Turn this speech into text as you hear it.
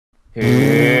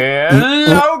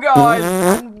Hello, guys,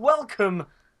 and welcome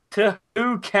to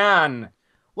Who Can?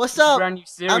 What's This is a up? brand new I'm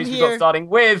series we've got here. starting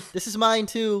with. This is mine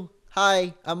too.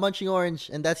 Hi, I'm MunchingOrange,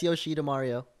 and that's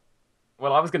YoshiToMario.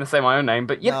 Well, I was going to say my own name,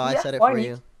 but No, yeah, I yeah, said it for fine.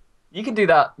 you. You can do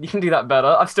that. You can do that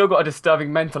better. I've still got a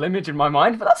disturbing mental image in my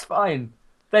mind, but that's fine.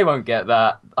 They won't get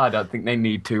that. I don't think they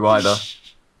need to either.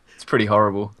 It's pretty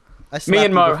horrible. I Me and slapped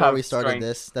you Mo before have we started strange.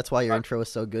 this. That's why your uh, intro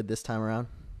was so good this time around.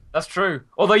 That's true.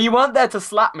 Although you weren't there to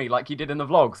slap me like you did in the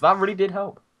vlogs. That really did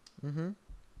help. Mm-hmm.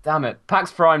 Damn it.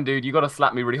 Pax Prime, dude, you gotta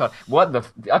slap me really hard. What the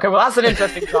Okay, well, that's an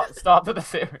interesting start to the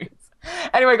series.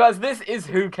 Anyway, guys, this is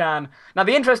Who Can. Now,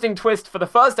 the interesting twist for the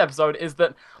first episode is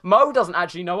that Mo doesn't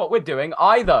actually know what we're doing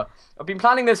either. I've been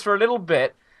planning this for a little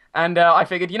bit, and I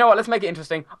figured, you know what, let's make it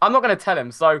interesting. I'm not going to tell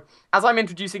him, so as I'm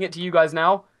introducing it to you guys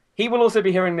now, he will also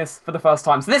be hearing this for the first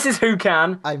time. So this is Who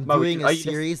Can. I'm Mo, doing are a you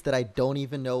series that I don't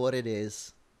even know what it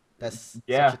is. That's such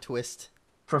Yeah, a twist.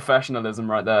 professionalism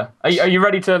right there. Are you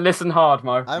ready to listen hard,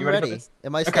 Mo? I'm You ready for ready. this?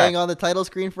 Am I Okay. staying on the title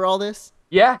screen for all this?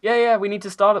 Yeah. We need to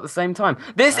start at the same time.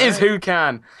 This All is right. Who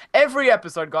Can. Every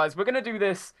episode, guys, we're going to do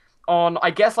this on,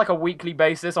 I guess, like a weekly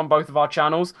basis on both of our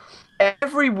channels.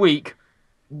 Every week,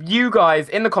 you guys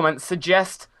in the comments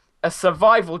suggest a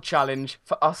survival challenge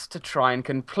for us to try and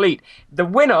complete. The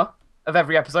winner of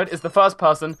every episode is the first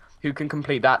person who can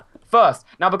complete that first.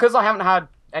 Now, because I haven't had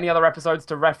any other episodes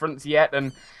to reference yet,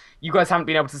 and you guys haven't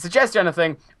been able to suggest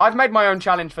anything, I've made my own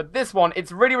challenge for this one.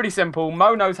 It's really, really simple.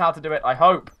 Mo knows how to do it, I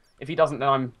hope. If he doesn't, then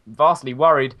I'm vastly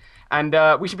worried. And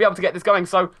we should be able to get this going.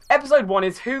 So, episode 1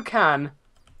 is Who Can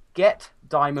Get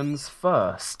Diamonds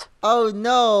First. Oh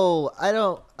no, I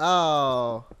don't.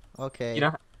 Oh, okay.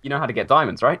 You know how to get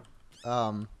diamonds, right?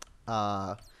 Um,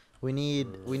 uh, we need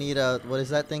a, what is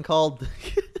that thing called?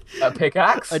 A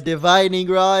pickaxe? A divining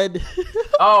rod.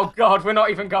 Oh god, we're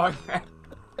not even going there.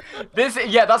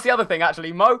 Yeah, that's the other thing,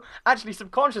 actually. Mo actually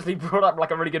subconsciously brought up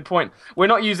like a really good point. We're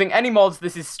not using any mods.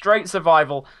 This is straight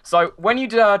survival. So when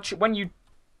you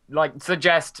like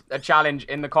suggest a challenge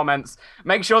in the comments,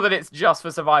 make sure that it's just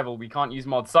for survival. We can't use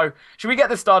mods. So should we get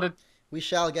this started? We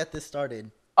shall get this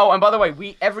started. Oh, and by the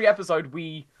way, every episode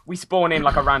we spawn in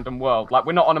like a random world. Like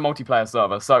we're not on a multiplayer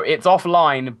server, so it's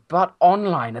offline but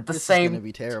online at the This same. is gonna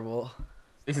be terrible.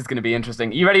 This is gonna be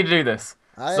interesting. You ready to do this?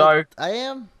 I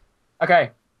am.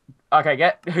 Okay. Okay,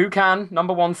 get Who Can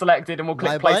number 1 selected, and we'll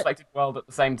click My Play butt? Selected World at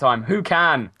the same time. Who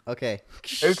Can? Okay.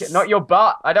 Who can? Not your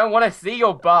butt. I don't want to see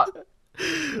your butt.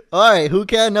 All right. Who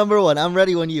can number 1? I'm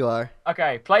ready when you are.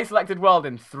 Okay, Play Selected World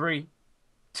in 3,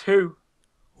 2,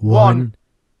 1.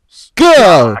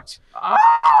 Go. Ah!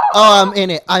 Oh, I'm in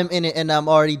it. I'm in it, and I'm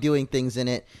already doing things in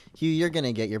it. Hugh, you're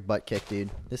gonna get your butt kicked, dude.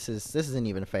 This isn't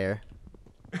even fair.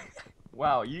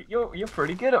 Wow, you're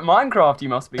pretty good at Minecraft. You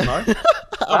must be, Mo.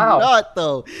 I'm Wow. not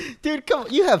though, dude. Come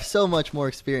on. You have so much more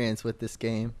experience with this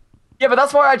game. Yeah, but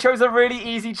that's why I chose a really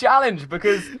easy challenge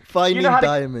because Finding you know how to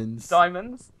diamonds.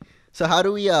 diamonds. So how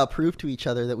do we prove to each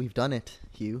other that we've done it,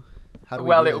 Hugh? How do we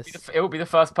Well, do it will be the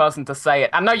first person to say it.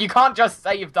 And no, you can't just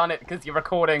say you've done it because you're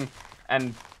recording.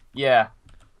 And yeah,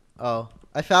 Oh,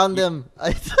 I found them.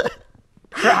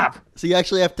 crap. So you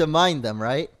actually have to mine them,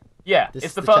 right? Yeah, This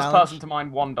it's is the the first challenge? person to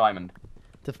mine 1 diamond.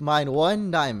 To mine 1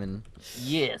 diamond.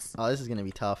 Yes. Oh, this is gonna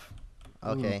be tough.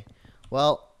 Okay.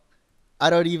 Well, I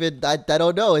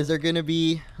don't know. Is there gonna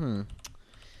be?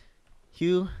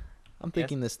 Hugh, I'm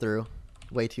thinking this through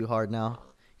way too hard now.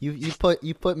 You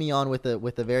put me on with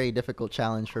a very difficult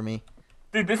challenge for me.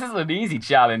 Dude, this is an easy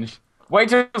challenge. Wait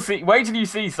till you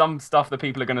see some stuff that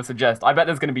people are going to suggest. I bet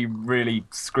there's going to be really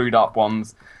screwed up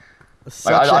ones.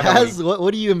 Such I don't as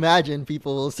what do you imagine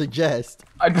people will suggest?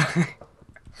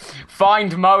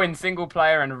 Find Mo in single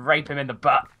player and rape him in the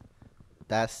butt.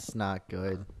 That's not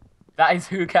good. That is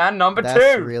Who Can number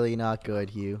That's 2. really not good,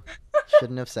 Hugh.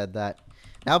 Shouldn't have said that.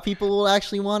 Now people will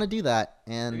actually want to do that,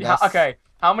 and Yeah, that's okay,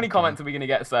 how many comments are we going to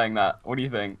get saying that? What do you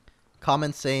think?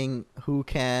 comments saying who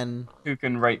can Who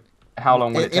can rape? How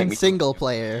long will it take in me? single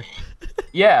player.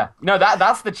 Yeah, no,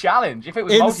 that's the challenge. If it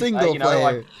was In multiplayer, single you know, player.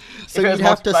 like, So if it was you'd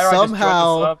have to multiplayer, I'd just join the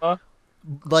somehow, server.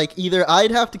 like, either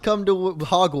I'd have to come to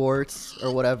Hogwarts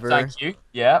or whatever, Thank you.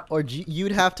 Yeah. or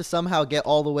you'd have to somehow get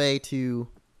all the way to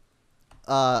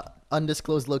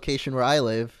undisclosed location where I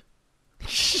live,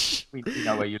 We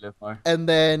know where you live, Mo. and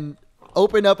then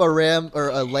open up a RAM or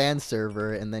a LAN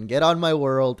server, and then get on my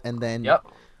world, and then Yep.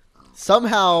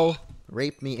 somehow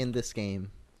rape me in this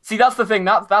game. See, that's the thing.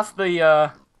 That's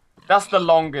the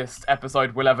longest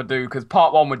episode we'll ever do because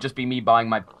part 1 would just be me buying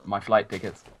my flight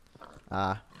tickets.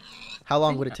 How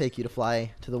long would it take you to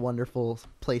fly to the wonderful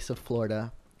place of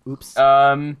Florida? Oops. Oops.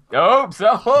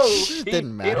 Oh,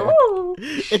 Didn't matter. oh.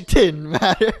 It didn't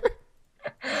matter.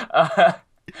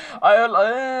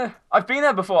 I've been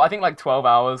there before. I think like 12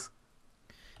 hours.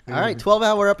 All right,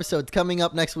 12-hour episodes coming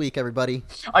up next week, everybody.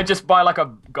 I just buy like a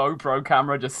GoPro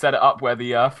camera, just set it up where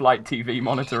the flight TV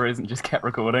monitor is, and just kept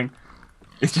recording.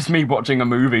 It's just me watching a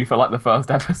movie for like the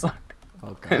first episode.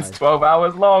 Oh It's god. 12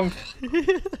 hours long.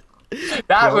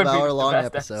 That would be 12-hour the long best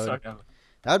episode. ever.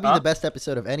 That would be Huh? the best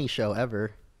episode of any show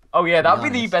ever. Oh yeah, To be that would be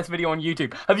the honest. best video on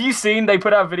YouTube. Have you seen? They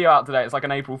put out a video out today. It's like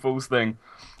an April Fool's thing.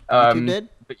 YouTube did?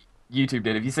 But YouTube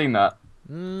did. Have you seen that?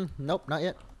 Nope, not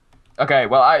yet. Okay,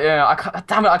 well,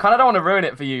 damn it, I kind of don't want to ruin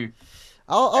it for you.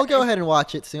 I'll go ahead and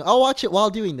watch it soon. I'll watch it while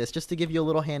doing this, just to give you a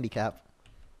little handicap.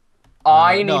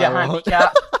 I no, need a I won't.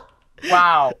 handicap.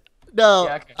 Wow. No,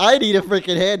 Yeah, okay. I need a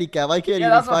freaking handicap. I can't Yeah, even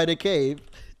that's what- find a cave.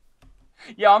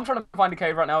 Yeah, I'm trying to find a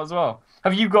cave right now as well.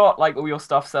 Have you got like all your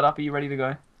stuff set up? Are you ready to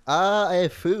go? I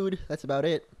have food. That's about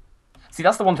it. See,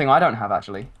 that's the one thing I don't have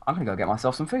actually. I'm gonna go get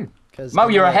myself some food. 'Cause Mo,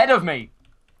 I'm you're like- ahead of me.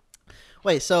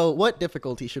 Wait, so what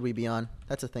difficulty should we be on?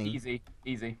 That's a thing. Easy,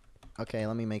 easy. Okay,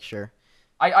 let me make sure.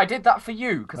 I did that for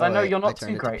you because I know wait, you're I not turned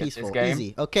too it to great at peaceful. this game.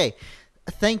 Easy. Okay.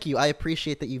 Thank you. I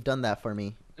appreciate that you've done that for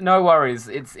me. No worries.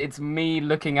 It's me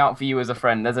looking out for you as a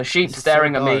friend. There's a sheep This is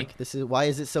staring so at me. dark. Why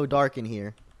is it so dark in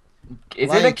here?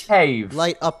 Is it a Light. cave?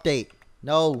 Light update.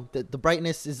 No, the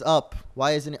brightness is up.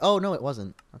 Why isn't it? Oh no, it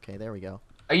wasn't. Okay, there we go.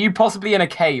 Are you possibly in a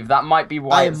cave? That might be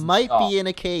why. I it's might dark. be in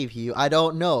a cave, Hugh. I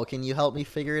don't know. Can you help me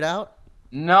figure it out?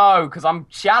 No, because I'm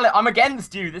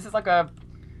against you. This is like a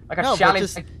No, but challenge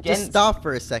just against. stop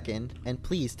for a second and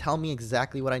please tell me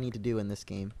exactly what I need to do in this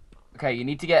game. Okay, you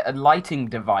need to get a lighting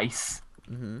device,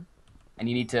 Mhm. and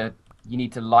you need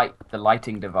to light the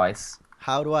lighting device.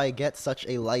 How do I get such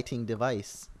a lighting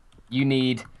device? You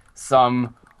need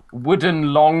some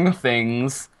wooden long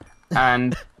things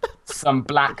and some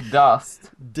black dust.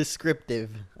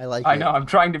 Descriptive. I like I it. know, I'm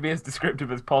trying to be as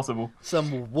descriptive as possible.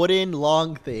 Some wooden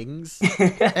long things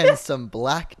and some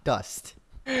black dust.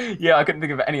 Yeah, I couldn't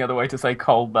think of any other way to say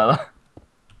coal, Bella.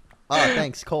 Oh,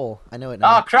 thanks, Cole. I know it Oh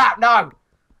now. crap, no!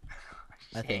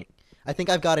 I think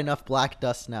I've got enough black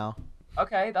dust now.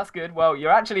 Okay, that's good. Well,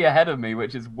 you're actually ahead of me,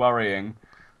 which is worrying.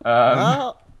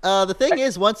 Well, the thing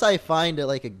is, once I find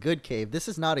like a good cave, this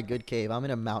is not a good cave. I'm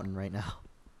in a mountain right now.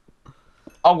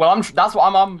 Oh well, that's what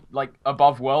I'm like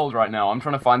above world right now. I'm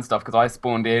trying to find stuff because I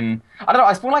spawned in. I don't know.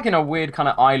 I spawned like in a weird kind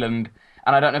of island,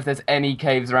 and I don't know if there's any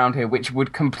caves around here, which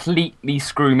would completely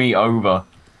screw me over.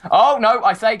 Oh no!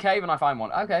 I say cave and I find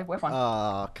one. Okay, we're fine.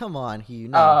 Oh, come on, Hugh.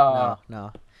 No,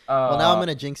 no. Well, now I'm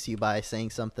gonna jinx you by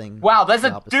saying something. Wow, there's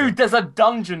the a opposite. dude. There's a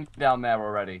dungeon down there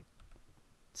already.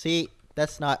 See,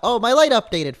 that's not. Oh, my light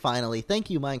updated finally. Thank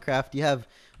you, Minecraft. You have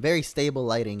very stable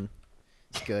lighting.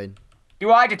 It's good.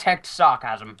 Do I detect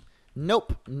sarcasm?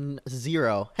 Nope,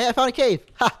 0. Hey, I found a cave.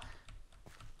 Ha!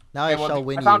 Now I Okay, well, shall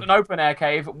win I found you. an open air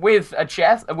cave with a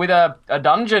chest, with a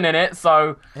dungeon in it.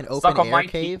 So An suck open on air my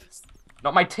cave? teats.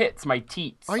 Not my tits, my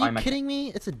teats. Are you kidding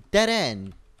me? It's a dead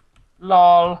end.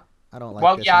 Lol. I don't like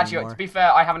Well, this yeah, actually, anymore. to be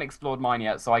fair, I haven't explored mine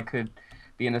yet, so I could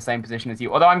be in the same position as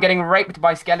you. Although I'm getting raped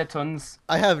by skeletons.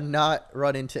 I have not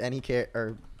run into any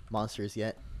monsters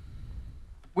yet.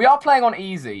 We are playing on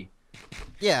easy.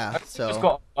 Yeah, I so. just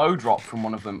got a bow drop from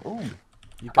one of them. Ooh.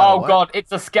 You got a Oh what? god,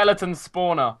 it's a skeleton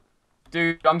spawner.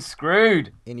 Dude, I'm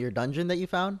screwed. In your dungeon that you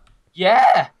found?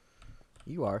 Yeah.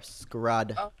 You are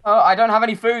scrud. I don't have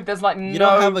any food. There's like You no.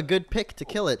 don't have a good pick to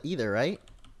kill it either, right?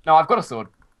 No, I've got a sword.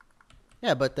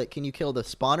 Yeah, but can you kill the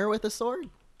spawner with a sword?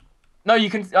 No, you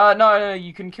can. No,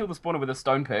 you can kill the spawner with a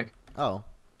stone pick. Oh.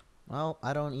 Well,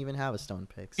 I don't even have a stone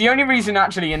pick. The only reason,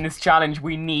 actually, in this challenge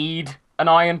we need an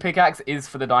iron pickaxe is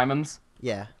for the diamonds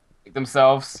Yeah.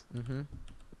 themselves. Mm-hmm.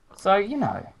 So you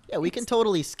know. Yeah, we can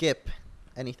totally skip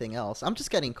anything else. I'm just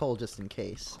getting coal just in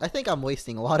case. I think I'm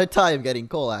wasting a lot of time getting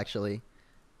coal, actually.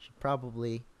 Should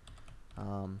probably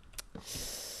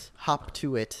hop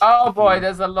to it. Oh boy,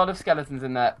 there's a lot of skeletons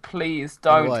in there. Please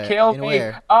don't what? kill In me.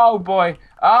 where? Oh boy.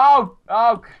 Oh.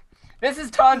 This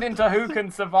has turned into who can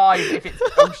survive if it's.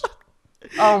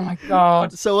 Oh my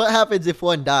god. So what happens if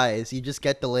one dies? You just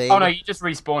get delayed? Oh no, you just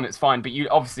respawn. It's fine, but you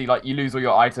obviously you lose all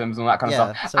your items and all that kind of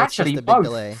Yeah, stuff. so it's Actually, just a big both.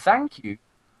 delay.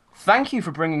 Thank you for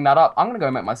bringing that up. I'm gonna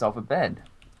go make myself a bed.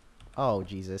 Oh,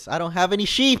 Jesus. I don't have any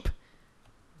sheep!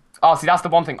 Oh, see, that's the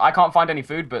one thing. I can't find any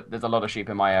food, but there's a lot of sheep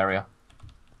in my area.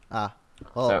 Ah.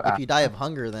 Well, So, if you die of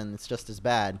hunger, then it's just as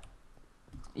bad.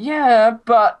 Yeah,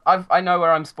 but I know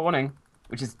where I'm spawning,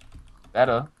 which is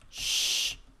better.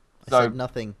 Shh. So- I said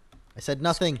nothing. I said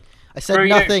nothing. I said Screw you.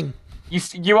 nothing.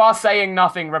 You are saying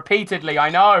nothing repeatedly. I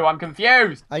know. I'm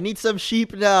confused. I need some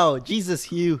sheep now. Jesus,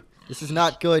 Hugh. This is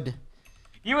not good.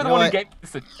 You were the know one who what? gave me the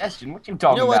suggestion. What you You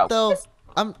talking know about? what,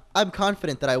 though? I'm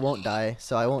confident that I won't die,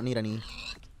 so I won't need any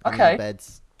Okay.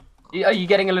 beds. Are you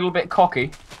getting a little bit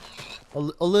cocky? A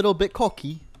little bit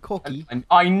cocky. Cocky.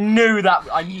 I knew that.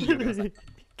 I knew you were gonna say.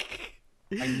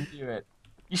 I knew it.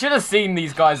 You should have seen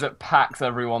these guys at PAX,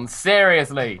 everyone.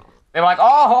 Seriously. They're like,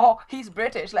 oh, he's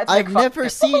British. Let's make I've fun never of him."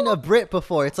 seen a Brit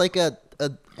before. It's like an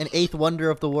eighth wonder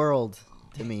of the world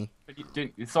to me.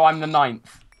 So I'm the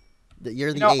ninth.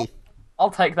 You're the know, eighth. I'll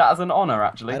take that as an honor,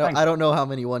 actually. I don't know how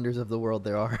many wonders of the world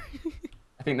there are.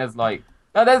 I think there's like...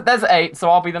 No, there's 8, so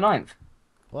I'll be the ninth.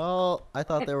 Well, I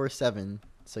thought there were 7,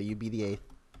 so you'd be the 8th.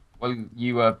 Well,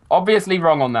 you were obviously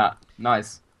wrong on that.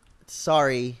 Nice.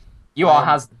 Sorry. You are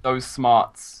has those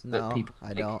smarts that No, people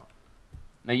I think. don't.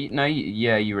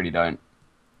 Yeah, you really don't.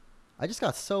 I just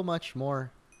got so much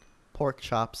more pork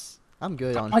chops. I'm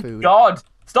good on My food. God!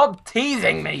 Stop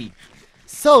teasing me!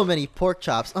 So many pork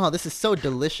chops. Oh, this is so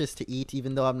delicious to eat,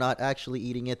 even though I'm not actually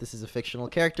eating it. This is a fictional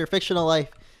character, fictional life.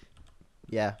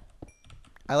 Yeah.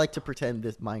 I like to pretend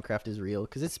that Minecraft is real,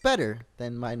 because it's better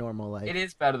than my normal life. It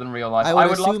is better than real life. I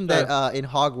would love assume that in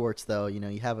Hogwarts, though, you know,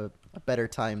 you have a better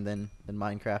time than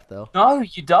Minecraft, though. No,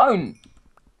 you don't.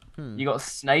 You got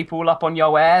Snape all up on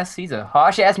your ass. He's a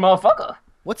harsh-ass motherfucker.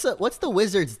 What's the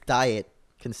wizard's diet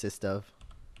consist of?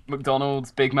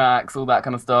 McDonald's, Big Macs, all that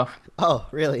kind of stuff. Oh,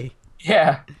 really?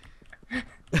 Yeah.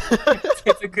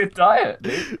 It's a good diet,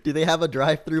 dude. Do they have a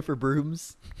drive-through for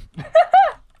brooms?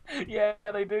 Yeah,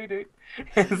 they do, dude.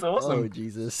 It's awesome. Oh,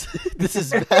 Jesus. This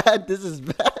is bad. This is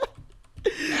bad.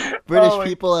 British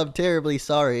people, I'm terribly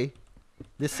sorry.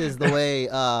 This is the way,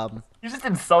 You're just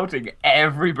insulting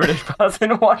every British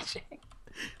person watching.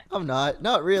 I'm not.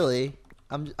 Not really.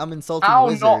 I'm insulting How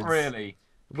wizards. not really?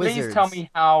 Please Wizards. tell me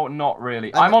how not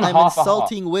really. I'm on half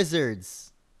insulting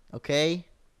wizards. Okay?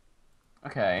 a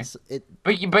half. Okay.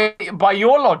 It, But by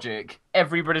your logic,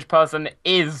 every British person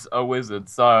is a wizard.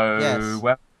 So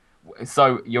Yes.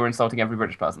 So you're insulting every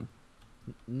British person.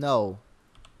 no.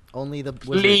 Only the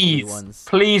wizardly ones.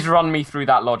 Please run me through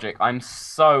that logic. I'm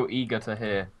so eager to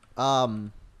hear.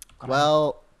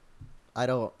 Well, I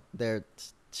don't.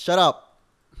 Shut up.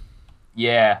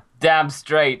 Yeah, damn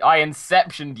straight. I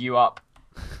inceptioned you up,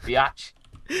 biatch.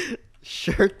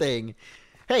 Sure thing.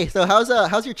 Hey, so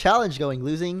how's your challenge going?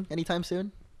 Losing anytime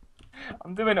soon?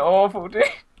 I'm doing awful, dude.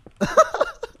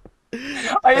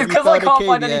 It's Have you because I found a can't cave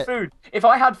find any yet? food. If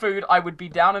I had food, I would be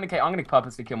down in a cave. I'm going to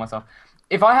purposely kill myself.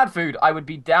 If I had food, I would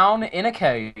be down in a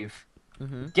cave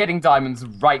getting diamonds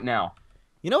right now.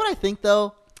 You know what I think,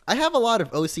 though? I have a lot of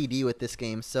OCD with this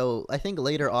game, so I think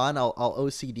later on I'll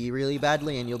OCD really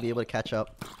badly and you'll be able to catch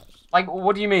up. Like,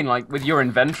 what do you mean? Like, with your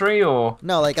inventory, or...?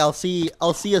 No, like, I'll see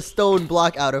a stone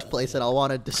block out of place and I'll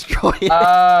want to destroy it.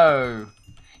 Oh.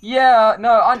 Yeah,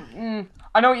 no,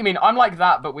 I know what you mean. I'm like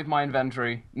that, but with my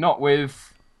inventory. Not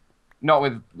with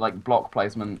like, block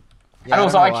placement. Yeah, and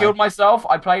also, don't I know killed why. myself.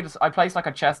 I placed, like,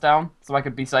 a chest down so I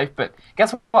could be safe, but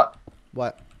guess what?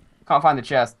 What? Can't find the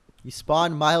chest. You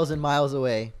spawn miles and miles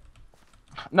away.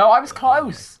 No, I was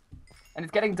close. And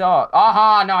it's getting dark.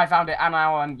 Aha, no, I found it. And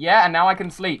now I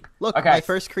can sleep. Look, okay, my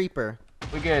first creeper.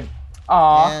 we're good.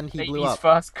 Aw, And he blew up.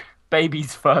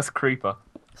 Baby's first creeper.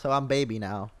 So I'm baby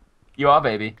now. You are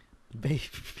baby. Baby.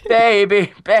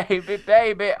 Baby, baby,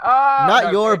 baby. Oh, Not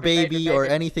no, your baby, baby or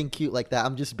anything cute like that.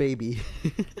 I'm just baby.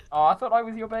 Oh, I thought I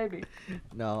was your baby.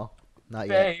 No, not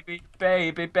yet. Baby,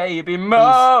 baby, baby, Please.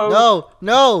 mo.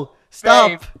 No,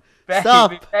 stop. Baby,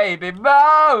 Stop. baby,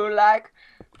 mo, like,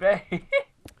 baby.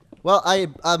 Well,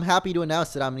 I'm happy to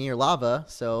announce that I'm near lava,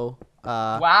 so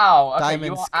Wow. Okay,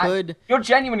 diamonds could you're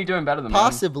genuinely doing better than me.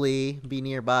 possibly be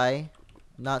nearby.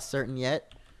 Not certain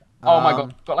yet. Oh my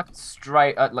god, got like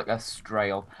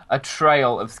a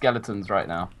trail of skeletons right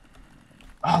now.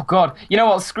 Oh god, you know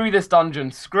what? Screw this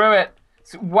dungeon. Screw it.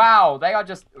 Wow, they are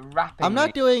just rapping. I'm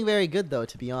not doing very good though,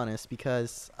 to be honest,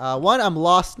 because one, I'm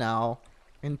lost now,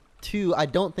 and two, I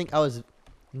don't think I was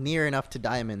near enough to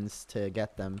diamonds to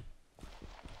get them.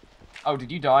 Oh,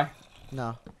 did you die?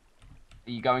 No.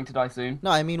 Are you going to die soon?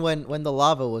 No, I mean when the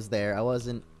lava was there, I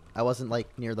wasn't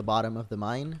like near the bottom of the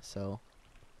mine, so.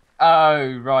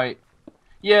 Oh right.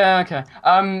 Yeah. Okay.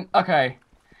 Okay.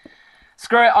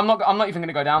 Screw it. I'm not even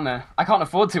gonna go down there. I can't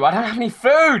afford to. I don't have any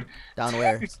food. Down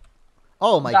where?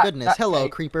 Oh my goodness. that Hello,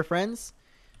 cave. creeper friends.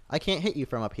 I can't hit you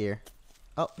from up here.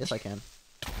 Oh, yes I can.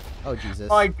 Oh Jesus.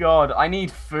 My god, I need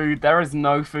food. There is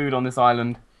no food on this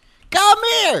island. Come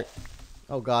here!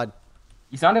 Oh god.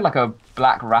 You sounded like a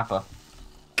black rapper.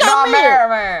 Come here!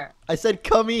 man. I said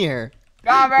come here.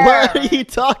 Come here. What are you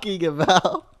talking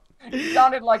about? You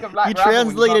sounded like a black You rapper. when you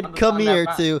translated can't come here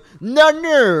understand to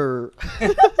no.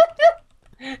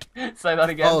 that. Say that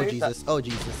again. Oh dude. Jesus. Oh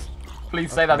Jesus.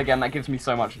 Please say that again. That gives me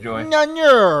so much joy.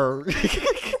 No.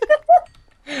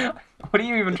 What are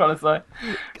you even trying to say?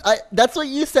 That's what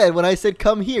you said when I said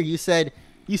come here. You said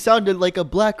you sounded like a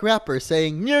black rapper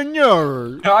saying "nyar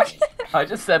nyar." No, I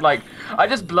just said like I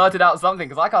just blurted out something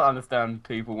because I can't understand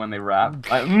people when they rap.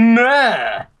 Like,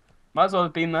 nah. Might as well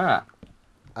have been that.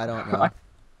 I don't know.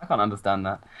 I can't understand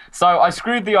that. So I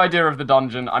screwed the idea of the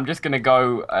dungeon. I'm just gonna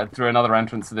go through another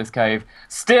entrance to this cave,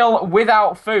 still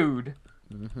without food.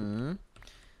 Mm-hmm.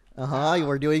 You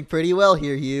were doing pretty well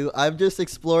here, Hugh. I'm just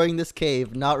exploring this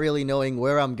cave, not really knowing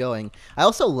where I'm going. I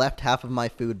also left half of my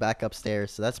food back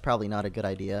upstairs, so that's probably not a good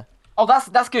idea. Oh,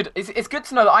 that's good. It's good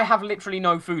to know that I have literally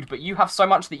no food, but you have so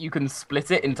much that you can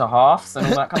split it into halves and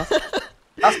all that kind of stuff.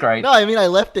 That's great. No, I mean I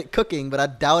left it cooking, but I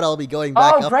doubt I'll be going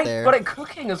back up great. there. Got it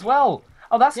cooking as well.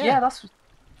 Oh, that's Yeah. that's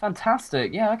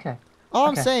fantastic. Yeah, okay. All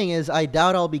I'm Okay. saying is I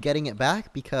doubt I'll be getting it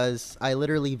back because I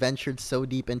literally ventured so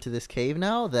deep into this cave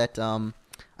now that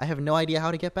I have no idea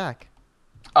how to get back.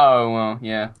 Oh well,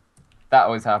 yeah. That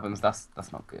always happens. That's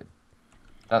not good.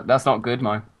 That's not good,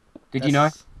 Mo. Did you know?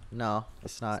 No,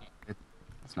 it's not.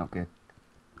 It's not good.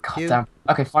 God Hugh? damn.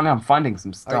 Okay, finally I'm finding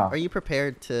some stuff. Are you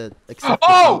prepared to accept?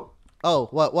 Oh! Oh,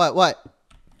 what?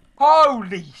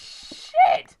 Holy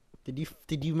shit!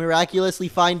 Did you miraculously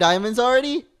find diamonds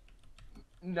already?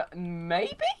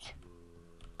 Maybe?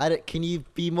 Can you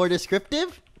be more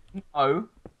descriptive? No.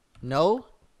 No?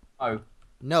 Oh.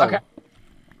 No. Okay.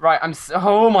 Right,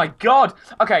 oh my god.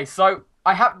 Okay, so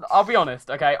I'll be honest,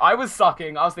 okay? I was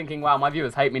sucking. I was thinking, wow, my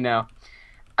viewers hate me now.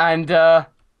 And I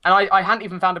hadn't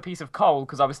even found a piece of coal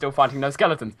because I was still fighting those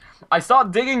skeletons. I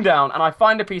start digging down and I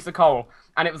find a piece of coal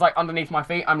and it was like underneath my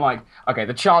feet. I'm like, okay,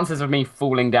 the chances of me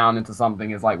falling down into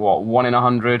something is like, what, 1 in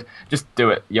 100? Just do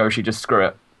it, Yoshi, just screw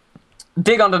it.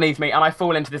 Dig underneath me and I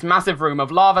fall into this massive room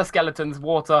of lava, skeletons,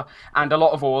 water, and a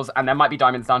lot of ores, and there might be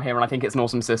diamonds down here, and I think it's an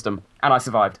awesome system. And I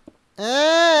survived.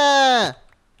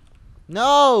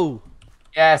 No!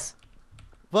 Yes.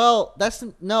 Well,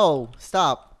 no,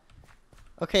 stop.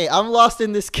 Okay, I'm lost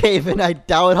in this cave and I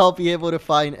doubt I'll be able to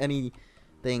find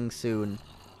anything soon.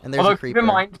 And there's Although, a creeper. keep in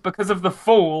mind, because of the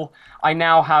fall, I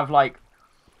now have, like,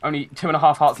 only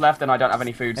 2.5 hearts left and I don't have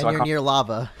any food, And so I you're can't, near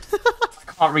lava.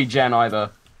 can't regen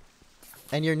either.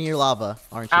 And you're near lava,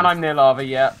 aren't you? And I'm near lava,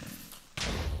 yeah.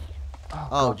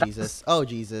 Oh, God, Jesus. Oh,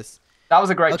 Jesus. That was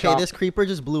a great Okay, chance. this creeper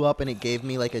just blew up and it gave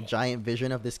me like a giant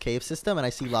vision of this cave system and I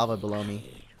see lava below me.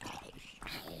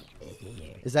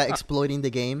 Is that exploiting the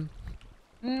game?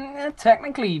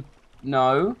 Technically,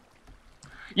 no.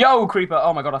 Yo, creeper!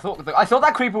 Oh my god, I thought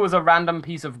that creeper was a random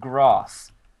piece of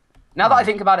grass. Now that I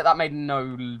think about it, that made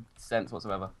no sense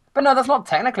whatsoever. But no, that's not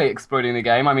technically exploiting the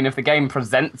game. I mean, if the game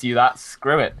presents you that,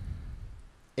 screw it.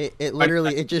 It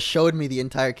literally, it just showed me the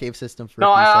entire cave system for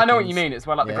No, a few I know what seconds. you mean. It's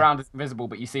where like the Yeah. ground is invisible,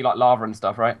 but you see like lava and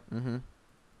stuff, right? Mm-hmm.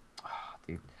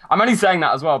 Dude. I'm only saying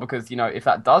that as well because, you know, if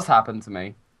that does happen to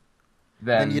me,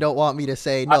 then... And you don't want me to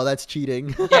say, no, that's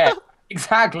cheating. Yeah,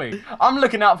 exactly. I'm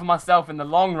looking out for myself in the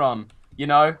long run, you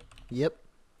know? Yep.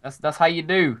 That's how you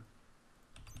do.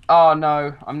 Oh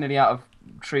no, I'm nearly out of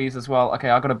trees as well. Okay,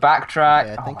 I gotta backtrack.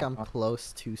 Okay, I think Oh, I'm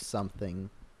close to something.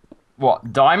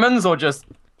 what, diamonds or just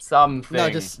something? No,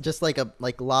 just like a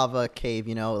lava cave,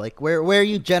 you know, like where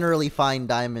you generally find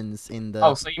diamonds in the.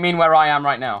 Oh, so you mean where I am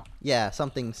right now? Yeah,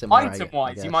 something similar.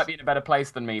 Item-wise, I you guess. might be in a better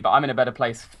place than me, but I'm in a better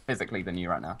place physically than you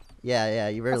right now. Yeah,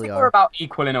 you I really think are. we're about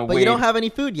equal in a But weird... you don't have any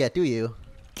food yet, do you?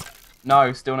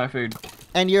 No, still no food.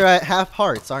 And you're at half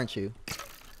hearts, aren't you?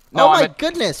 No, Oh I'm my at-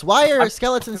 goodness! Why are I'm-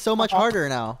 skeletons so much harder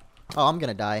now? Oh, I'm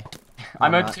gonna die. No,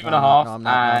 I'm at not. 2.5, No, I'm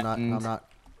not. No, I'm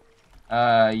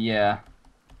not. yeah.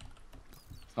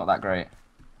 It's not that great.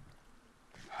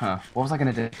 Huh. What was I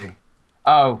gonna do?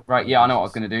 Oh, right, yeah, I know what I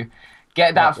was gonna do.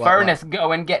 Get that What? furnace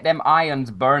going, get them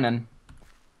irons burning.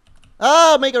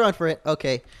 Oh, make a run for it.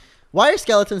 Okay. Why are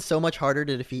skeletons so much harder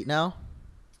to defeat now?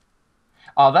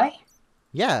 Are they?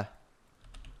 Yeah.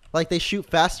 Like they shoot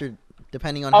faster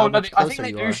depending on how Oh, no, much I closer think they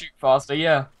you do are. shoot faster,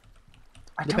 yeah.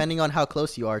 Depending on how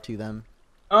close you are to them.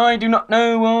 I do not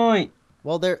know why.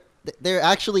 Well, they're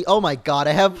actually. Oh my god!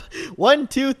 I have 1,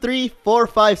 2, 3, 4,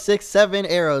 5, 6, 7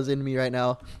 arrows in me right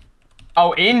now.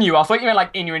 Oh, in you. I thought you meant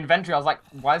like in your inventory. I was like,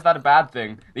 why is that a bad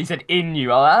thing? He said in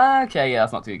you. Okay, yeah,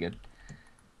 that's not too good.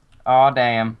 Oh,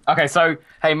 damn. Okay, so,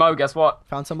 hey, Mo, guess what?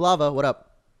 Found some lava. What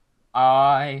up?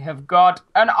 I have got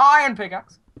an iron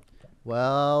pickaxe.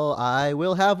 Well, I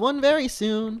will have one very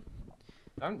soon.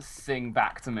 Don't sing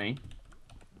back to me.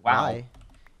 Wow. Why?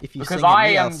 If you Because sing at I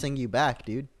me, I'll am- sing you back,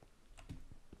 dude.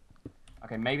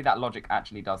 Okay, maybe that logic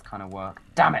actually does kind of work.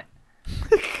 Damn it.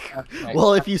 Okay.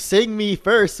 Well, if you sing me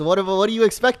first, what do you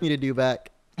expect me to do back?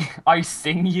 I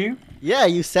sing you? Yeah,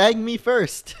 you sang me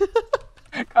first.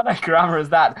 kind of grammar is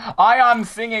that? I am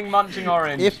singing Munching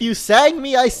Orange. If you sang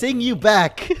me, I sing you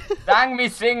back. Sang me,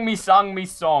 sing me, sung me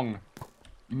song.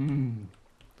 Mm.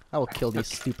 I will kill these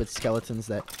stupid skeletons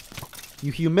that...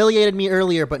 You humiliated me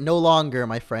earlier, but no longer,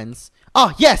 my friends.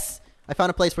 Oh, yes! I found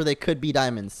a place where they could be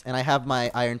diamonds, and I have my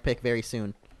iron pick very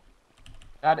soon.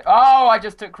 Oh, I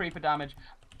just took creeper damage.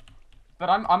 But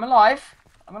I'm alive.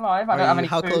 I'm alive. I don't have any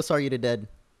How food. close are you to dead?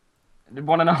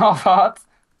 1.5 hearts.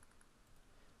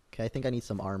 Okay, I think I need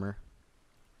some armor.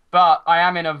 But I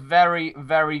am in a very,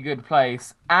 very good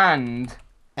place. And...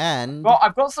 Well,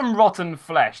 I've got some rotten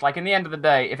flesh. Like, in the end of the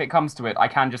day, if it comes to it, I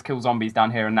can just kill zombies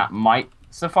down here, and that might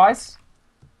suffice.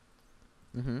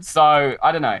 So,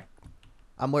 I don't know.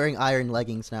 I'm wearing iron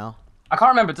leggings now. I can't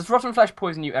remember. Does rotten flesh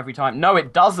poison you every time? No,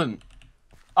 it doesn't.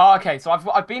 Oh, okay, so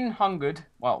I've been hungered.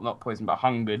 Well, not poisoned, but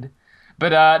hungered.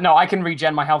 But, no, I can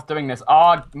regen my health doing this.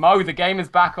 Oh, Mo, the game is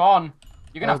back on.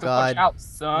 You're gonna have to watch out,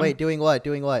 son. Wait, doing what?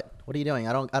 Doing what? What are you doing?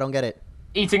 I don't get it.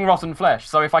 Eating rotten flesh.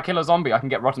 So if I kill a zombie, I can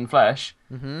get rotten flesh.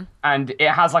 And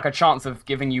it has, like, a chance of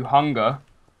giving you hunger.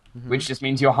 Which just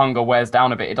means your hunger wears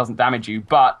down a bit. It doesn't damage you.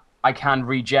 But I can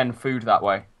regen food that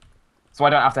way. So I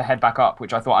don't have to head back up,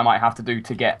 which I thought I might have to do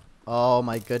to get... Oh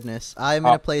my goodness. I'm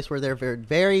in a place where there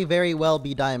very, very well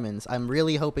be diamonds. I'm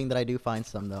really hoping that I do find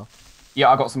some, though. Yeah,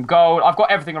 I got some gold. I've got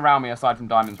everything around me aside from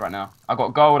diamonds right now. I've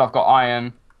got gold, I've got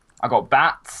iron, I got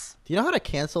bats. Do you know how to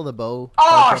cancel the bow?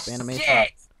 Oh, animation?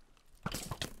 shit!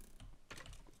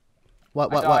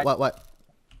 What?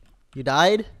 You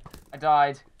died? I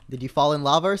died. Did you fall in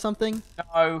lava or something?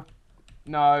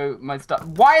 No, my stuff.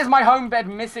 Why is my home bed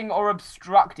missing or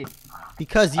obstructed?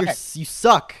 Because you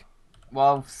suck.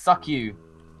 Well, suck you.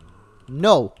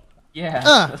 No.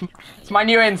 Yeah. It's my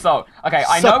new insult. Okay,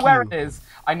 I know where it is.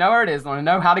 I know where it is, and I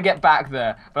know how to get back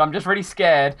there, but I'm just really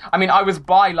scared. I mean, I was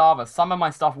by lava. Some of my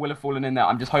stuff will have fallen in there.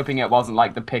 I'm just hoping it wasn't,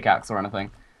 like, the pickaxe or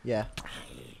anything. Yeah.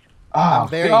 Oh, I'm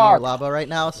very near lava right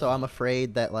now, so I'm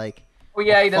afraid that, like, oh,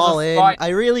 yeah, there's fall a in. spike. I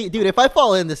really... Dude, if I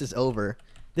fall in, this is over.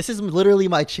 This is literally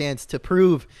my chance to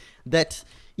prove that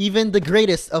even the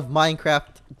greatest of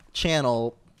Minecraft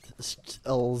channels...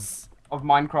 Of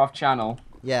Minecraft channel.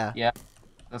 Yeah. Yeah.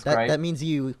 That's great. That means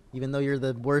you, even though you're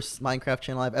the worst Minecraft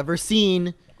channel I've ever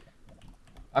seen.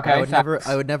 Okay, I would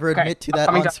never admit to that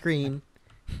on screen.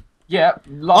 Yeah.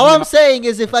 All I'm saying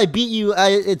is if I beat you,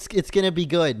 it's gonna be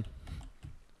good.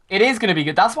 It is gonna be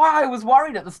good. That's why I was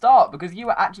worried at the start, because you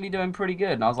were actually doing pretty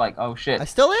good, and I was like, oh shit. I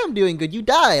still am doing good. You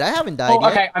died. I haven't died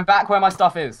yet. Okay, I'm back where my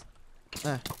stuff is.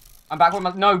 I'm back where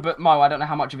my... No, but Mo, I don't know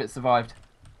how much of it survived.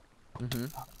 Oh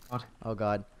god. Oh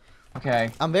god. Okay.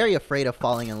 I'm very afraid of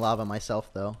falling in lava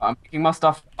myself, though. I'm picking my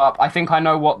stuff up. I think I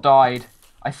know what died.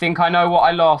 I think I know what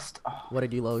I lost. Oh, what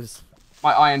did you lose?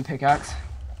 my iron pickaxe.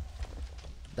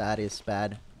 That is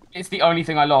bad. It's the only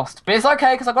thing I lost. But it's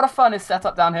okay, because I've got a furnace set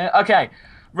up down here. Okay.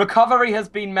 Recovery has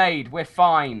been made. We're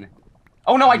fine.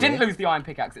 Oh, no, I didn't lose the iron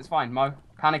pickaxe. It's fine, Mo.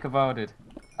 Panic averted.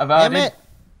 Damn it!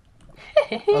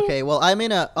 Okay, well, I'm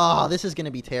in a... Oh, this is going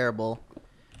to be terrible.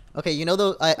 Okay, you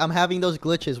know, I'm having those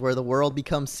glitches where the world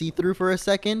becomes see-through for a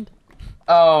second.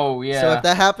 Oh, yeah. So if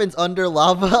that happens under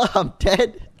lava, I'm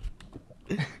dead.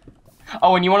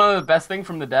 Oh, and you want to know the best thing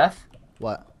from the death?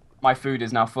 What? My food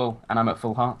is now full, and I'm at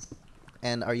full hearts.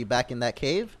 And are you back in that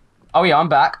cave? Oh, yeah, I'm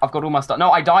back. I've got all my stuff.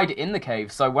 No, I died in the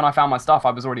cave, so when I found my stuff,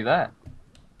 I was already there.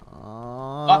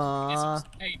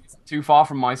 It's too far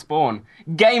from my spawn.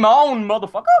 Game on,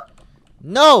 motherfucker!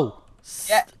 No!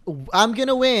 Yeah. I'm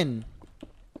gonna win.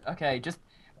 Okay, just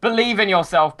believe in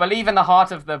yourself. Believe in the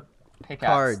heart of the pickaxe.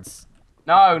 Cards.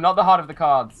 No, not the heart of the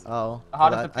cards. Oh. The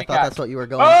heart of the pickaxe. I thought that's what you were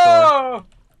going for.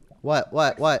 What?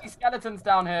 Skeletons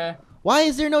down here. Why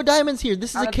is there no diamonds here?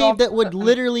 This is a cave that would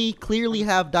literally, clearly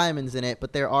have diamonds in it,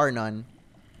 but there are none.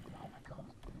 Oh my god.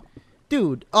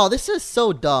 Dude, oh, this is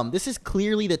so dumb. This is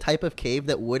clearly the type of cave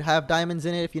that would have diamonds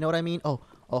in it, if you know what I mean. Oh,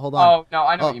 hold on. Oh, no,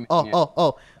 I know what you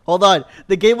mean. Hold on.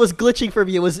 The game was glitching for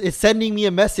me. It's sending me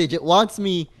a message. It wants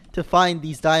me to find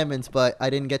these diamonds, but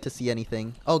I didn't get to see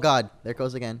anything. Oh, God. There it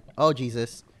goes again. Oh,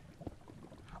 Jesus.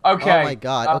 Okay. Oh, my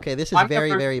God. Okay, this is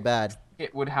very, very bad.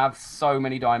 It would have so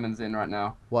many diamonds in right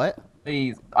now. What?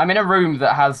 Please. I'm in a room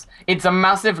that has... It's a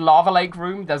massive lava lake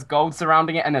room. There's gold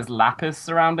surrounding it, and there's lapis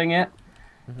surrounding it.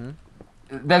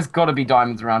 There's got to be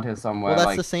diamonds around here somewhere. Well,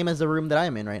 that's the same as the room that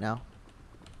I'm in right now.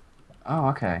 Oh,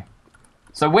 okay.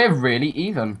 So we're really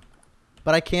even.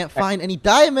 But I can't find any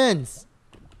diamonds.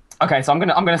 Okay, so I'm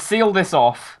gonna seal this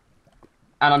off,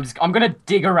 and I'm gonna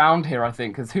dig around here. I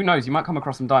think, because who knows, you might come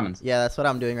across some diamonds. Yeah, that's what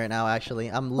I'm doing right now. Actually,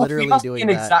 I'm literally doing in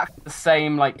that. Exactly the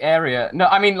same area. No,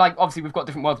 I mean, like, obviously we've got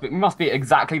different worlds, but we must be at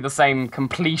exactly the same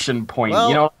completion point. Well,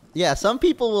 you know what I'm Yeah, some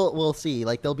people will see.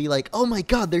 Like, they'll be like, oh my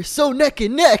god, they're so neck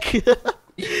and neck.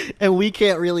 And we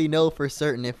can't really know for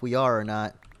certain if we are or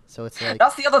not. So it's like...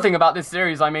 That's the other thing about this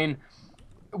series. I mean,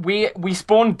 we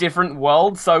spawn different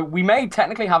worlds, so we may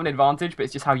technically have an advantage, but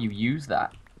it's just how you use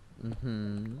that.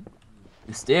 Mm-hmm.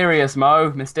 Mysterious,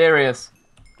 Mo. Mysterious.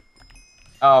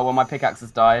 Oh, well, my pickaxe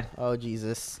has died. Oh,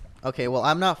 Jesus. Okay, well,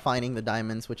 I'm not finding the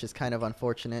diamonds, which is kind of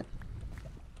unfortunate.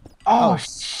 Oh,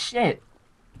 shit.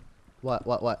 What?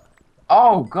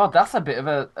 Oh, God, that's a bit of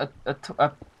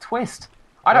a twist.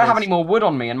 I don't have any more wood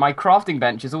on me, and my crafting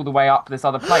bench is all the way up this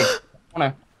other place.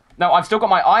 No, I've still got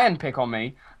my iron pick on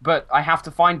me, but I have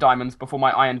to find diamonds before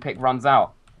my iron pick runs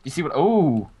out. You see what?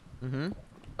 Ooh. Mm-hmm.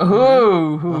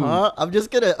 Ooh. Uh-huh. I'm just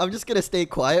gonna stay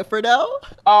quiet for now.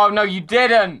 Oh no, you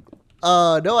didn't.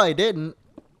 No, I didn't.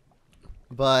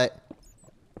 But,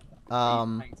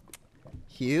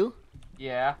 Hugh.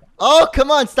 Yeah. Oh,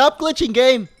 come on! Stop glitching,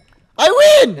 game.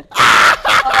 I win!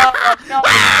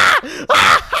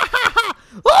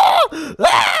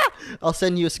 I'll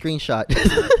send you a screenshot.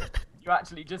 You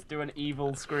actually just do an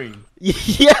evil scream.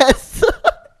 Yes.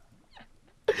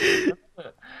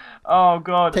 Oh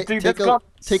god, dude, take a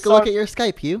look at your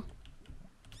Skype, Hugh.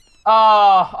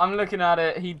 Oh, I'm looking at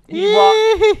it. He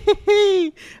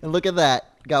won. And look at that.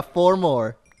 Got 4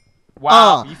 more.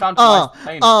 Wow, you found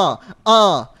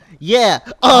yeah.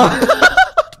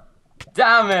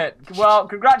 Damn it. Well,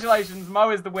 congratulations.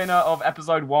 Mo is the winner of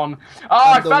episode 1. Oh,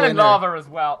 I fell in lava as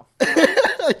well.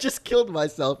 I just killed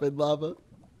myself in lava.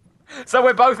 So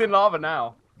we're both in lava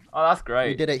now. Oh, that's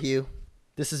great. You did it, Hugh.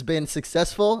 This has been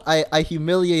successful. I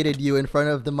humiliated you in front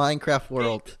of the Minecraft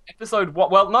world. Episode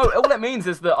what? Well, no. All it means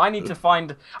is that I need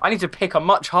to pick a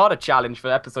much harder challenge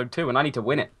for episode 2, and I need to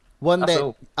win it. One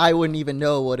that I wouldn't even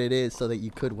know what it is, so that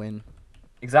you could win.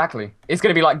 Exactly. It's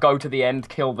gonna be like go to the end,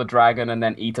 kill the dragon, and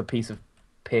then eat a piece of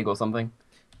pig or something.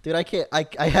 Dude, I can't.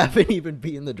 I haven't even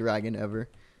beaten the dragon ever.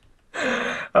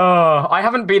 Oh, I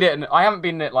haven't beaten it. I haven't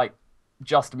beaten it like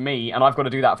just me, and I've got to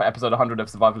do that for episode 100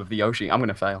 of Survival of the Yoshi. I'm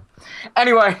gonna fail.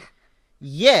 Anyway.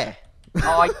 Yeah.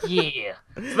 Oh yeah.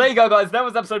 So there you go, guys. That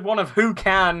was episode 1 of Who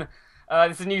Can.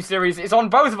 It's a new series. It's on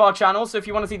both of our channels, so if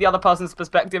you want to see the other person's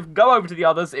perspective, go over to the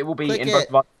others. It will be in both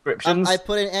of our descriptions. I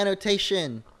put an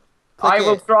annotation. I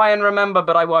will try and remember,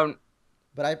 but I won't.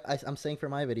 But I'm saying for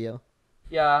my video.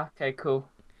 Yeah, okay, cool.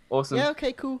 Awesome. Yeah,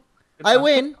 okay, cool. I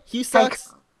win. Hugh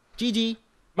sucks. GG.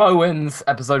 Mo wins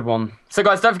episode 1. So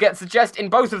guys, don't forget, suggest in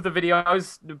both of the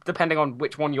videos, depending on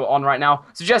which one you're on right now,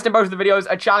 suggest in both of the videos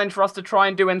a challenge for us to try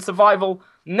and do in survival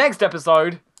next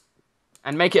episode,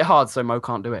 and make it hard so Mo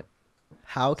can't do it.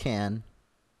 How can?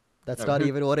 That's not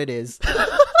even what it is.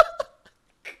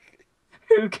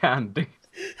 Who can, dude?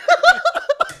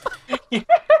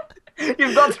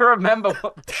 You've got to remember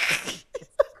what it's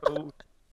called.